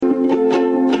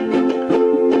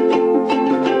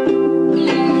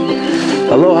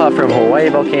from Hawaii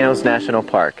Volcanoes National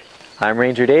Park. I'm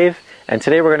Ranger Dave, and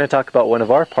today we're going to talk about one of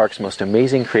our park's most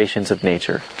amazing creations of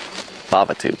nature,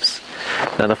 lava tubes.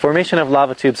 Now, the formation of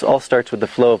lava tubes all starts with the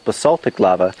flow of basaltic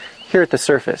lava here at the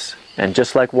surface. And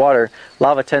just like water,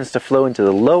 lava tends to flow into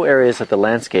the low areas of the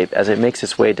landscape as it makes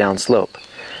its way downslope.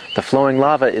 The flowing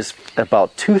lava is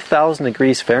about 2,000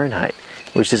 degrees Fahrenheit,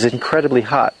 which is incredibly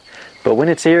hot. But when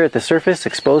it's here at the surface,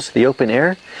 exposed to the open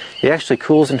air, it actually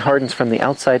cools and hardens from the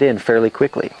outside in fairly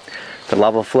quickly. The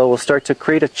lava flow will start to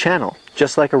create a channel,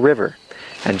 just like a river.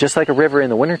 And just like a river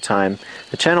in the wintertime,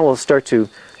 the channel will start to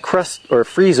crust or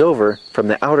freeze over from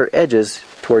the outer edges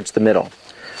towards the middle.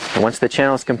 And once the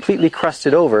channel is completely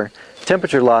crusted over,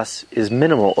 temperature loss is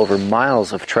minimal over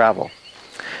miles of travel.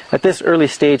 At this early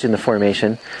stage in the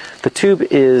formation, the tube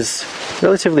is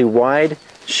relatively wide,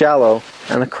 shallow,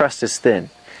 and the crust is thin.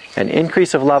 An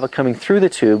increase of lava coming through the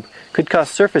tube could cause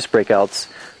surface breakouts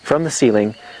from the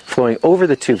ceiling, flowing over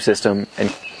the tube system and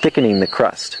thickening the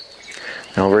crust.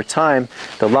 Now, over time,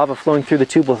 the lava flowing through the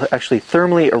tube will actually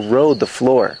thermally erode the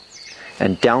floor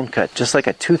and downcut, just like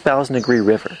a 2,000-degree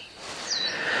river.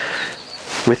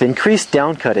 With increased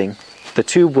downcutting, the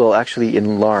tube will actually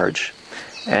enlarge,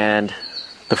 and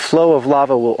the flow of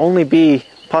lava will only be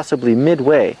possibly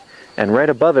midway, and right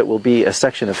above it will be a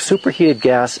section of superheated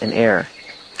gas and air.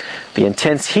 The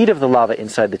intense heat of the lava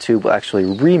inside the tube will actually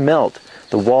remelt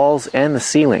the walls and the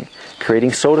ceiling,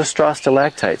 creating soda straw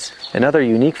stalactites and other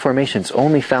unique formations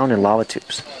only found in lava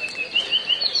tubes.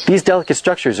 These delicate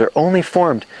structures are only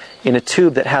formed in a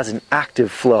tube that has an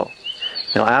active flow.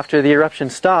 Now, after the eruption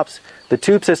stops, the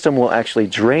tube system will actually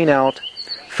drain out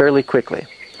fairly quickly,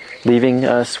 leaving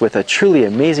us with a truly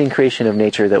amazing creation of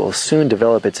nature that will soon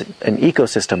develop an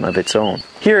ecosystem of its own.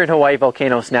 Here at Hawaii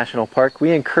Volcanoes National Park,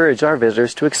 we encourage our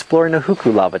visitors to explore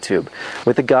Nahuku Lava Tube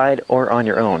with a guide or on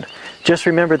your own. Just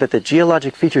remember that the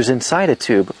geologic features inside a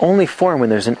tube only form when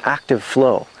there's an active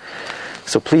flow.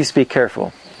 So please be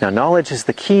careful. Now, knowledge is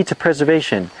the key to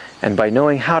preservation, and by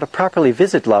knowing how to properly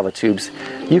visit lava tubes,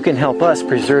 you can help us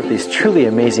preserve these truly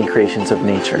amazing creations of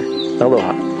nature.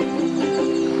 Aloha.